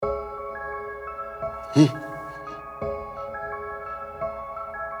Yeah.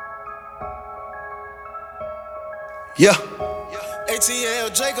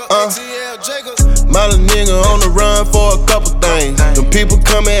 ATL Jacob, ATL Jacob. My little nigga on the run for a couple things. Them people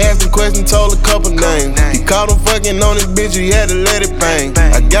come and ask him questions, told a couple names. He caught him fucking on his bitch, he had to let it bang.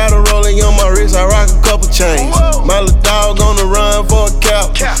 I got a rolling on my wrist, I rock a couple chains. My little dog on the run for a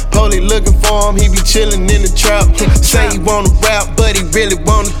cap. Police looking for him, he be chillin' in the trap. Say he wanna rap, but he really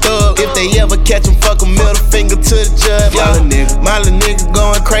wanna thug. If they ever catch him, fuck him, middle finger to the judge. My little nigga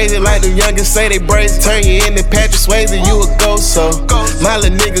going crazy like the youngest say they brazen. Turn you into Patrick Swayze, you a ghost, so. My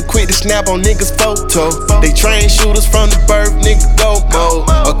little nigga quit to snap on niggas' photo. They train shooters from the birth, nigga go mode.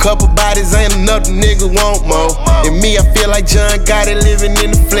 A couple bodies ain't another nigga want more. And me, I feel like John got it living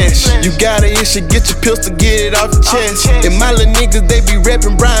in the flesh. You got an issue, get your pistol, get it off your chest. And my little niggas, they be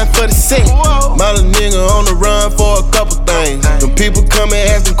reppin' Brian for the set. My little nigga on the run for a couple things. Them people come and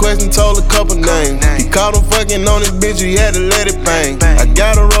ask him questions, told a couple names. He caught him fucking on his bitch, he had to let it bang. I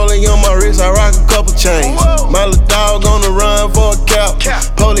got a rolling on my wrist, I rock a couple chains. My little dog on the run for a cap.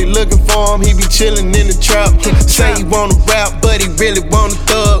 Police looking for him, he be chillin' in the trap. Say he wanna rap, but he really wanna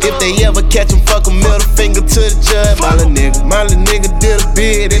thug. If they ever catch him, fuck him, middle finger to the judge. My little nigga did a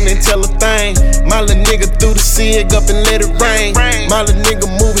bid and they tell a thing. My little nigga threw the cig up and let it rain. My little nigga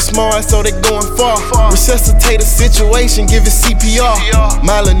moving smart, so they going far. Resuscitate a situation, give it CPR.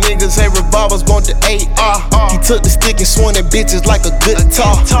 My little niggas hate revolvers, want the AR. He took the stick and swung at bitches like a good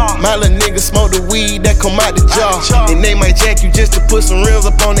guitar. My little nigga smoke the weed that come out the jar. And they might jack you just to put some rims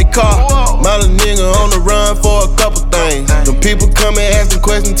up on their car. My little nigga on the run for a couple things. Them people come and ask him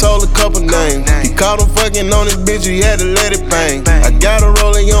questions, told a couple names. He caught him fucking on his bitch, he had to let it bang. I got a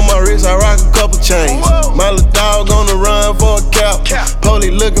rolling on my wrist, I rock a couple chains. My little dog on the run for a cap.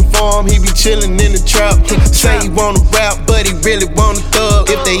 Police looking for him, he be chillin' in the trap. Say he wanna rap, but he really wanna thug.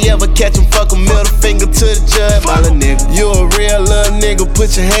 If they ever catch him, fuck him, middle finger to the judge. My little nigga, you a real little nigga,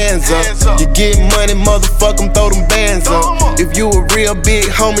 put your hands up. You get money, motherfuck 'em, throw them bands up. If you a real big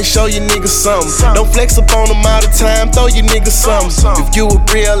homie, show your niggas something. Don't flex up on them all the time, throw your niggas something. If you a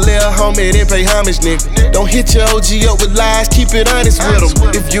real little homie, then pay homage, nigga. Don't hit your OG up with lies, keep it honest with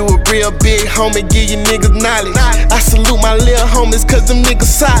them. If you a real big homie, give your niggas knowledge. I salute my little homies, cause them niggas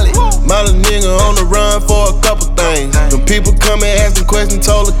solid. My little nigga on the run for a couple things. Them people come and ask him questions,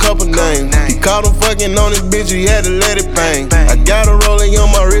 told a couple names. He caught him fucking on his bitch, he had to let it bang. I got a rolling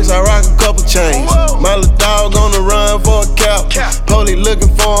on my wrist, I rock a couple chains. My little dog on the run for a cap. Police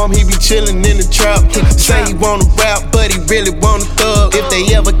looking for him, he be chillin' in the trap. Say he wanna rap, but he really wanna thug. If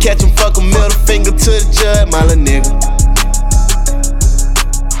they ever catch him, fuck him, middle finger to the judge. My little nigga.